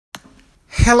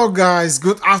Hello guys,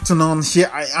 good afternoon. Here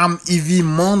I am, Evie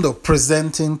Mondo,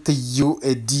 presenting to you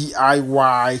a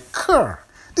DIY car.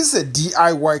 This is a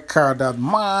DIY car that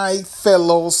my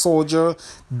fellow soldier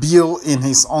built in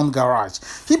his own garage.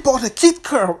 He bought a kit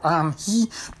car and he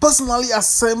personally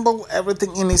assembled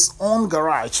everything in his own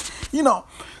garage.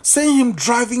 Seeing him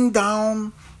driving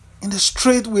down in the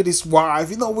street with his wife,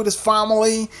 with his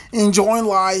family, enjoying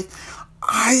life.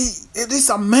 It is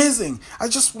amazing. I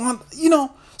just want,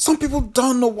 some people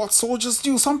don't know what soldiers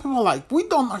do. Some people are like, we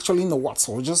don't actually know what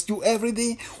soldiers do every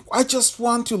day. I just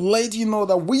want to let you know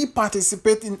that we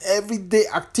participate in everyday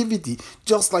activity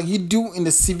just like you do in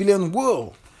the civilian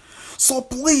world. So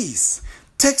please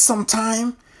take some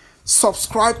time,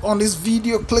 subscribe on this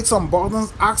video, click some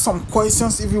buttons, ask some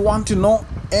questions if you want to know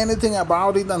anything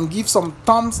about it, and give some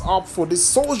thumbs up for this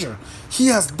soldier. He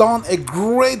has done a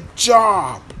great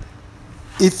job.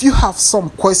 If you have some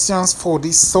questions for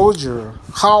this soldier,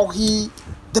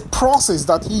 the process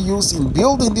that he used in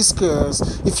building these cars,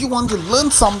 if you want to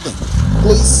learn something,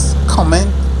 please comment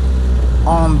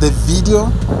on the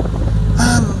video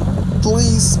and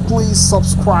please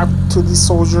subscribe to this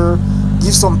soldier,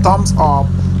 give some thumbs up.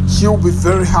 He'll be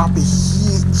very happy.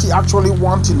 He actually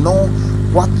wants to know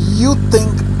what you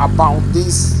think about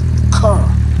this car.